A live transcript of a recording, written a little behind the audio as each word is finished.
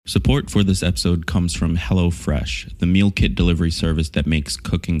Support for this episode comes from HelloFresh, the meal kit delivery service that makes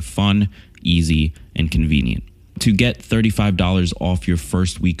cooking fun, easy, and convenient. To get $35 off your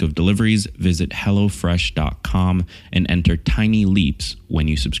first week of deliveries, visit HelloFresh.com and enter Tiny Leaps when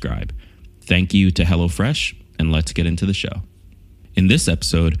you subscribe. Thank you to HelloFresh, and let's get into the show. In this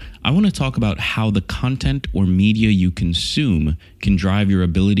episode, I want to talk about how the content or media you consume can drive your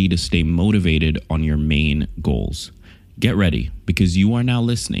ability to stay motivated on your main goals. Get ready, because you are now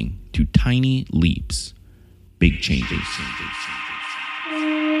listening to Tiny Leaps, Big Changes.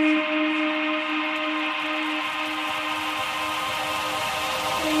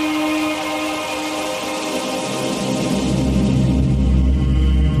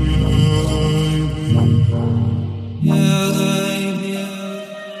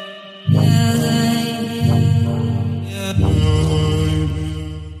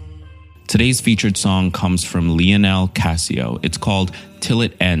 Today's featured song comes from Lionel Casio. It's called Till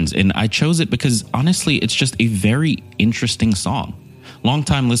It Ends, and I chose it because, honestly, it's just a very interesting song.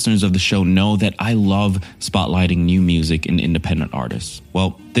 Longtime listeners of the show know that I love spotlighting new music and independent artists.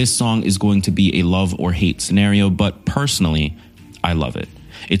 Well, this song is going to be a love or hate scenario, but personally, I love it.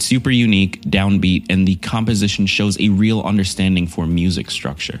 It's super unique, downbeat, and the composition shows a real understanding for music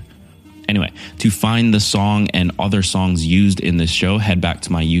structure. Anyway, to find the song and other songs used in this show, head back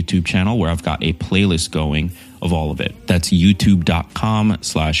to my YouTube channel where I've got a playlist going of all of it. That's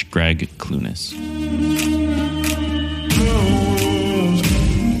youtube.com/Greg Clunis.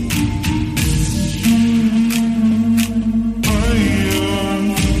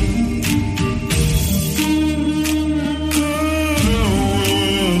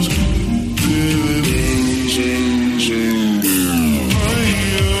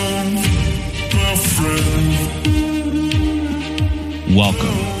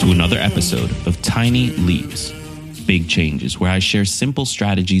 Welcome to another episode of Tiny Leaps, Big Changes, where I share simple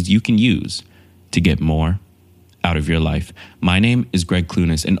strategies you can use to get more out of your life. My name is Greg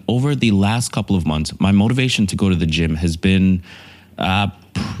Clunis, and over the last couple of months, my motivation to go to the gym has been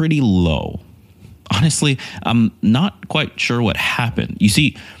pretty low. Honestly, I'm not quite sure what happened. You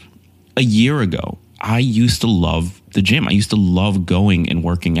see, a year ago, I used to love the gym. I used to love going and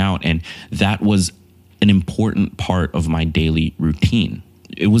working out, and that was an important part of my daily routine.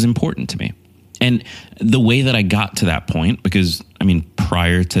 It was important to me. And the way that I got to that point, because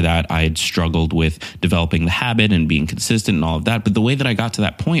prior to that, I had struggled with developing the habit and being consistent and all of that. But the way that I got to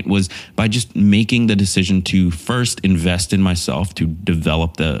that point was by just making the decision to first invest in myself, to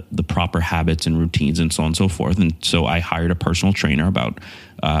develop the proper habits and routines and so on and so forth. And so I hired a personal trainer about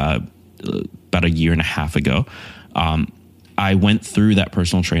a year and a half ago. I went through that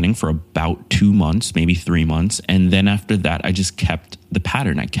personal training for about 2 months, maybe 3 months. And then after that, I just kept the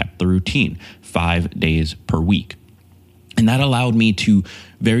pattern. I kept the routine, 5 days per week. And that allowed me to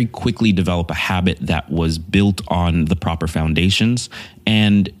very quickly develop a habit that was built on the proper foundations.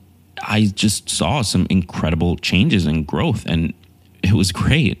 And I just saw some incredible changes and growth, and it was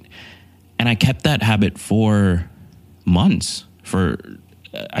great. And I kept that habit for months, for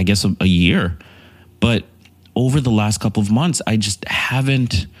I guess a year. But over the last couple of months, I just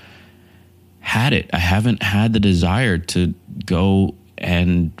haven't had it. I haven't had the desire to go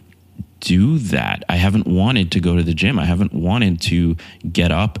and do that. I haven't wanted to go to the gym. I haven't wanted to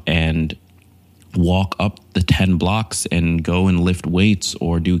get up and walk up the 10 blocks and go and lift weights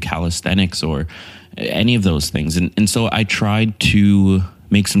or do calisthenics or any of those things. And so I tried to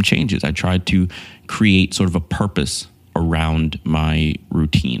make some changes. I tried to create sort of a purpose around my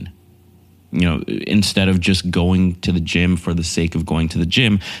routine. Instead of just going to the gym for the sake of going to the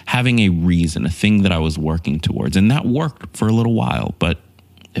gym, having a reason, a thing that I was working towards. And that worked for a little while, but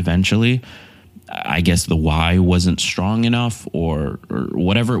eventually, I guess the why wasn't strong enough or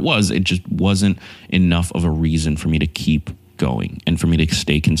whatever it was. It just wasn't enough of a reason for me to keep going and for me to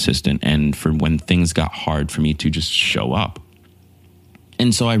stay consistent and for when things got hard for me to just show up.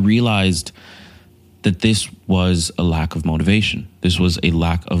 And so I realized that this was a lack of motivation. This was a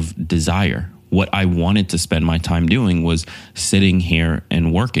lack of desire. What I wanted to spend my time doing was sitting here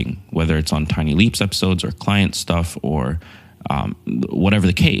and working, whether it's on Tiny Leaps episodes or client stuff or whatever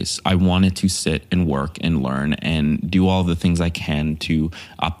the case. I wanted to sit and work and learn and do all the things I can to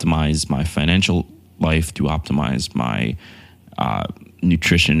optimize my financial life, to optimize my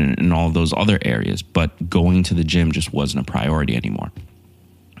nutrition and all of those other areas. But going to the gym just wasn't a priority anymore.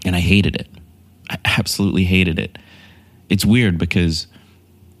 And I hated it. I absolutely hated it. It's weird because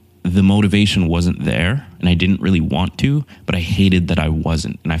the motivation wasn't there and I didn't really want to, but I hated that I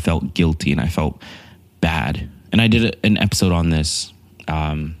wasn't, and I felt guilty and I felt bad. And I did an episode on this,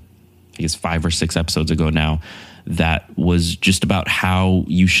 I guess 5 or 6 episodes ago now, that was just about how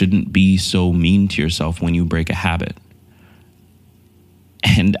you shouldn't be so mean to yourself when you break a habit.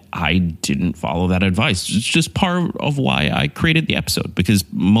 And I didn't follow that advice. It's just part of why I created the episode, because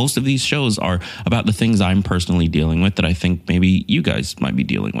most of these shows are about the things I'm personally dealing with that I think maybe you guys might be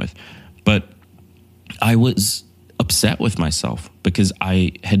dealing with. But I was upset with myself because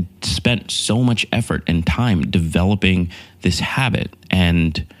I had spent so much effort and time developing this habit,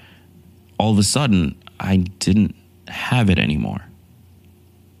 and all of a sudden I didn't have it anymore.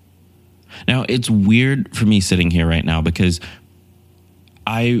 Now, it's weird for me sitting here right now because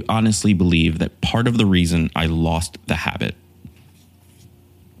I honestly believe that part of the reason I lost the habit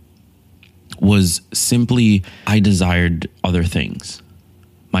was simply I desired other things.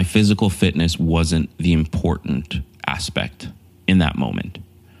 My physical fitness wasn't the important aspect in that moment.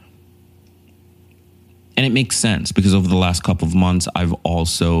 And it makes sense because over the last couple of months, I've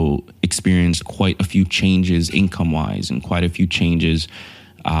also experienced quite a few changes income-wise and quite a few changes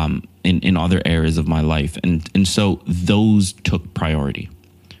in other areas of my life. And so those took priority.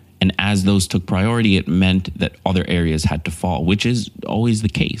 And as those took priority, it meant that other areas had to fall, which is always the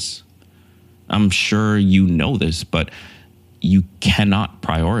case. I'm sure you know this, but you cannot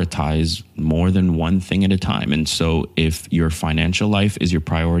prioritize more than one thing at a time. And so if your financial life is your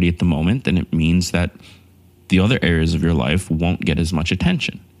priority at the moment, then it means that the other areas of your life won't get as much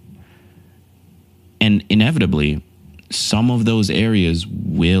attention. And inevitably, some of those areas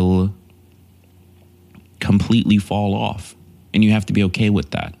will completely fall off, and you have to be okay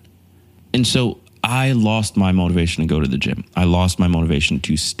with that. And so I lost my motivation to go to the gym. I lost my motivation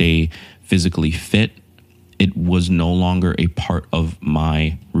to stay physically fit. It was no longer a part of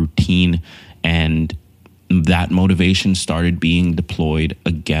my routine, and that motivation started being deployed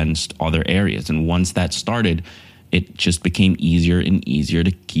against other areas. And once that started, it just became easier and easier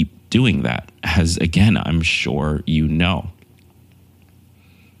to keep doing that, as again, I'm sure you know.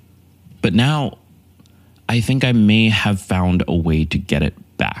 But now I think I may have found a way to get it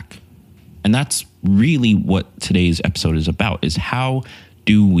back. And that's really what today's episode is about, is how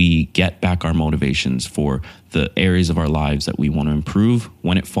do we get back our motivations for the areas of our lives that we want to improve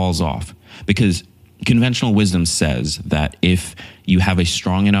when it falls off? Because conventional wisdom says that if you have a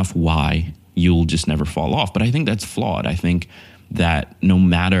strong enough why, you'll just never fall off. But I think that's flawed. I think that no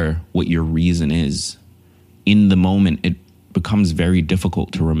matter what your reason is, in the moment, it becomes very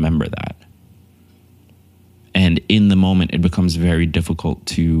difficult to remember that. And in the moment, it becomes very difficult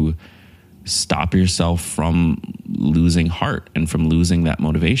to stop yourself from losing heart and from losing that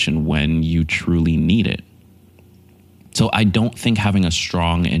motivation when you truly need it. So I don't think having a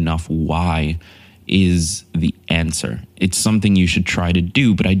strong enough why is the answer. It's something you should try to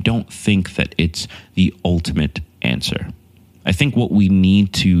do, but I don't think that it's the ultimate answer. I think what we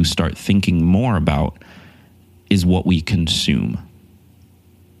need to start thinking more about is what we consume.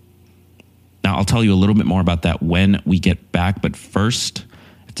 Now, I'll tell you a little bit more about that when we get back, but first,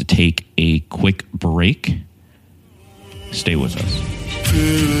 to take a quick break. Stay with us.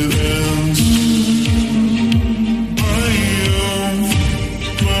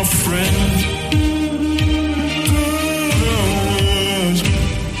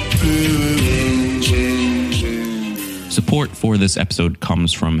 Support for this episode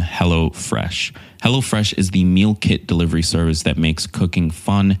comes from HelloFresh. HelloFresh is the meal kit delivery service that makes cooking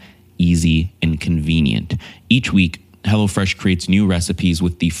fun, easy, and convenient. Each week, HelloFresh creates new recipes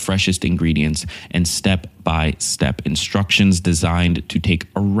with the freshest ingredients and step-by-step instructions designed to take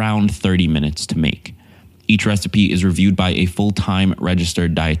around 30 minutes to make. Each recipe is reviewed by a full-time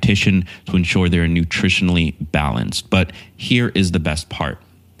registered dietitian to ensure they're nutritionally balanced. But here is the best part.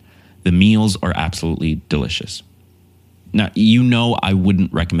 The meals are absolutely delicious. Now, you know I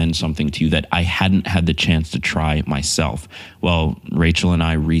wouldn't recommend something to you that I hadn't had the chance to try myself. Well, Rachel and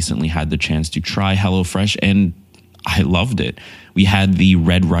I recently had the chance to try HelloFresh, and I loved it. We had the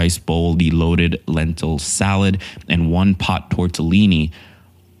red rice bowl, the loaded lentil salad, and one pot tortellini,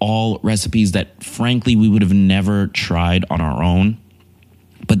 all recipes that, frankly, we would have never tried on our own.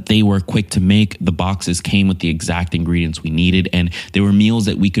 But they were quick to make. The boxes came with the exact ingredients we needed, and they were meals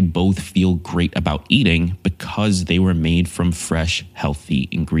that we could both feel great about eating because they were made from fresh, healthy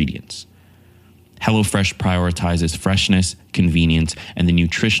ingredients. HelloFresh prioritizes freshness, convenience, and the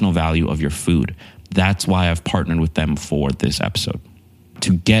nutritional value of your food. That's why I've partnered with them for this episode.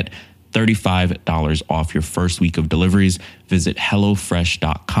 To get $35 off your first week of deliveries, visit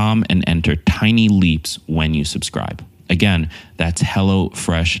HelloFresh.com and enter Tiny Leaps when you subscribe. Again, that's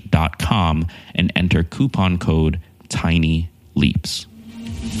HelloFresh.com and enter coupon code Tiny Leaps.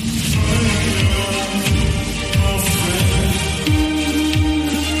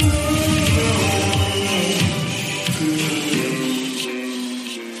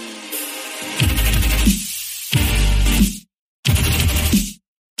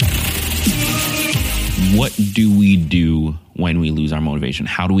 when we lose our motivation?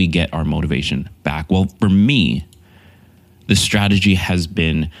 How do we get our motivation back? Well, for me, the strategy has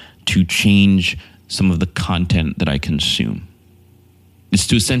been to change some of the content that I consume. It's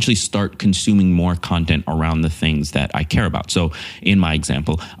to essentially start consuming more content around the things that I care about. So in my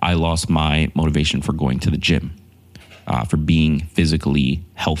example, I lost my motivation for going to the gym, for being physically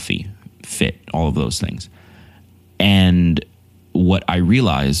healthy, fit, all of those things. And what I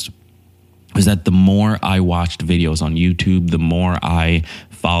realized was that the more I watched videos on YouTube, the more I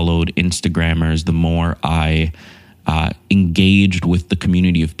followed Instagrammers, the more I engaged with the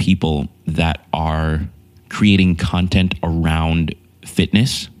community of people that are creating content around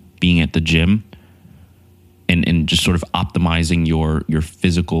fitness, being at the gym, and just sort of optimizing your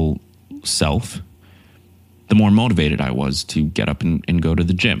physical self, the more motivated I was to get up and go to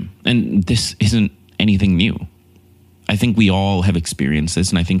the gym. And this isn't anything new. I think we all have experienced this,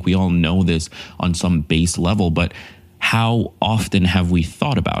 and I think we all know this on some base level, but how often have we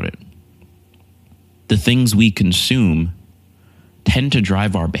thought about it? The things we consume tend to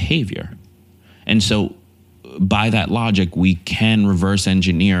drive our behavior. And so by that logic, we can reverse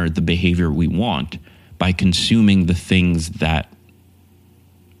engineer the behavior we want by consuming the things that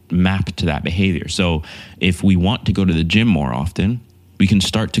map to that behavior. So if we want to go to the gym more often, we can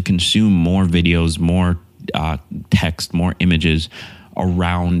start to consume more videos, more text, more images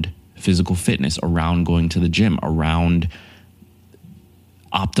around physical fitness, around going to the gym, around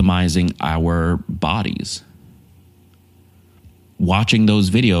optimizing our bodies. Watching those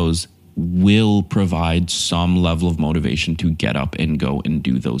videos will provide some level of motivation to get up and go and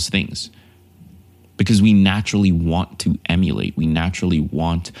do those things, because we naturally want to emulate. We naturally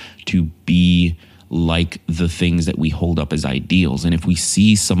want to be like the things that we hold up as ideals. And if we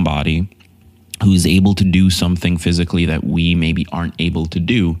see somebody who's able to do something physically that we maybe aren't able to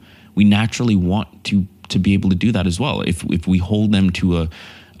do, we naturally want to be able to do that as well. If we hold them to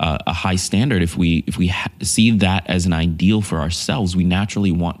a high standard, if we see that as an ideal for ourselves, we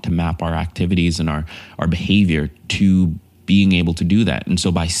naturally want to map our activities and our behavior to being able to do that. And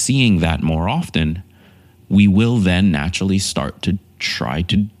so by seeing that more often, we will then naturally start to try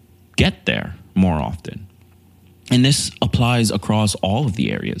to get there more often. And this applies across all of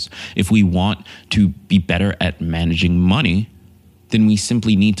the areas. If we want to be better at managing money, then we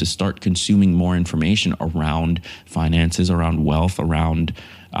simply need to start consuming more information around finances, around wealth, around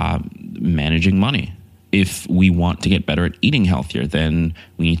managing money. If we want to get better at eating healthier, then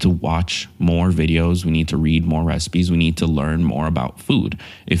we need to watch more videos. We need to read more recipes. We need to learn more about food.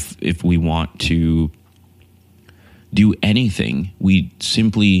 If we want to do anything, we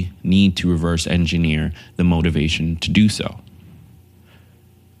simply need to reverse engineer the motivation to do so.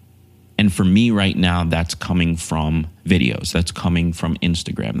 And for me right now, that's coming from videos. That's coming from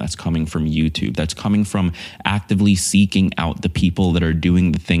Instagram. That's coming from YouTube. That's coming from actively seeking out the people that are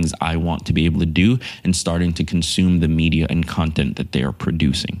doing the things I want to be able to do and starting to consume the media and content that they are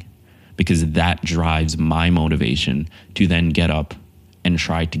producing, because that drives my motivation to then get up and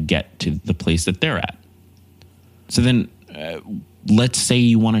try to get to the place that they're at. So then let's say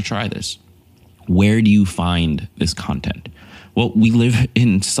you want to try this. Where do you find this content? Well, we live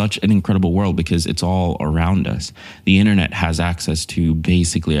in such an incredible world because it's all around us. The internet has access to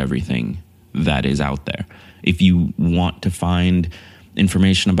basically everything that is out there. If you want to find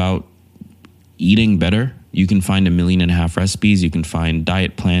information about eating better, you can find 1.5 million recipes. You can find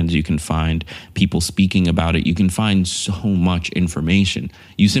diet plans. You can find people speaking about it. You can find so much information.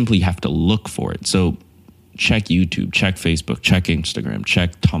 You simply have to look for it. So check YouTube, check Facebook, check Instagram,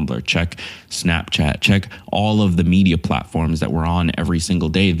 check Tumblr, check Snapchat, check all of the media platforms that we're on every single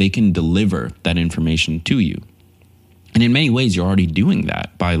day. They can deliver that information to you. And in many ways, you're already doing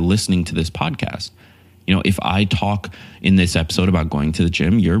that by listening to this podcast. You know, if I talk in this episode about going to the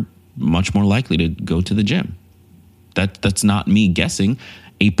gym, you're much more likely to go to the gym. That's not me guessing.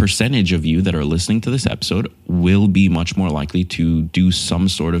 A percentage of you that are listening to this episode will be much more likely to do some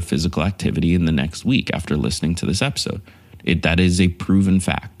sort of physical activity in the next week after listening to this episode. That is a proven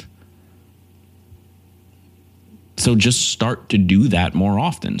fact. So just start to do that more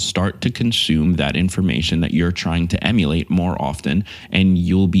often. Start to consume that information that you're trying to emulate more often, and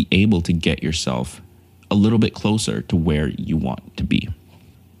you'll be able to get yourself a little bit closer to where you want to be.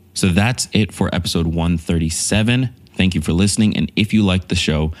 So that's it for episode 137. Thank you for listening. And if you like the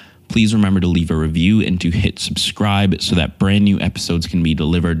show, please remember to leave a review and to hit subscribe so that brand new episodes can be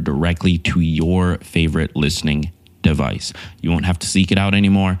delivered directly to your favorite listening device. You won't have to seek it out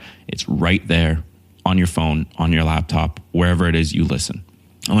anymore. It's right there on your phone, on your laptop, wherever it is you listen.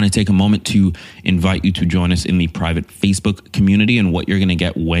 I want to take a moment to invite you to join us in the private Facebook community. And what you're going to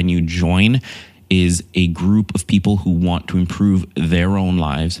get when you join is a group of people who want to improve their own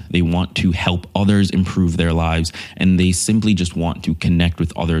lives. They want to help others improve their lives, and they simply just want to connect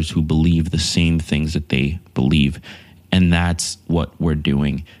with others who believe the same things that they believe. And that's what we're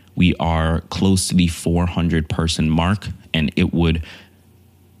doing. We are close to the 400 person mark, and it would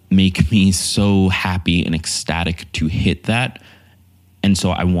make me so happy and ecstatic to hit that. And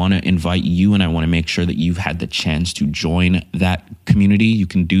so I want to invite you, and I want to make sure that you've had the chance to join that community. You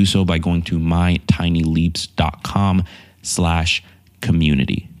can do so by going to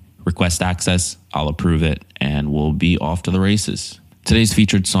mytinyleaps.com/community. Request access, I'll approve it, and we'll be off to the races. Today's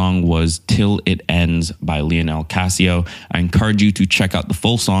featured song was Till It Ends by Lionel Casio. I encourage you to check out the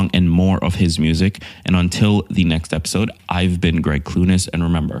full song and more of his music. And until the next episode, I've been Greg Clunis. And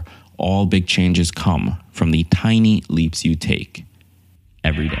remember, all big changes come from the tiny leaps you take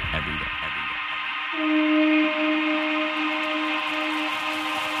every day.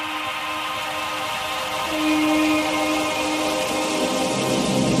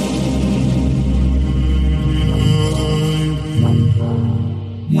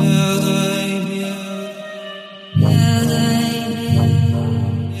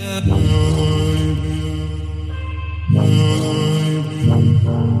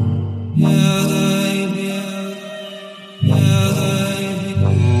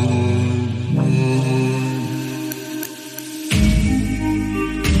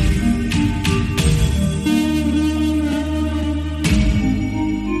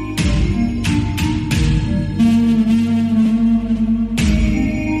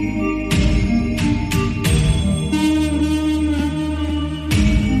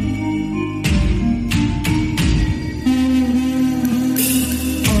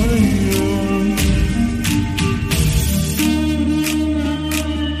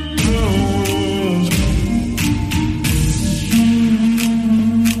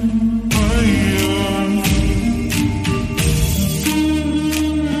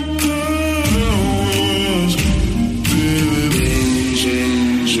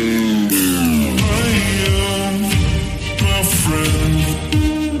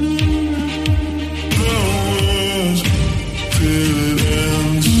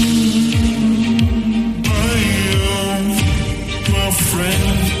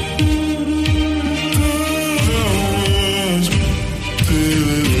 Friend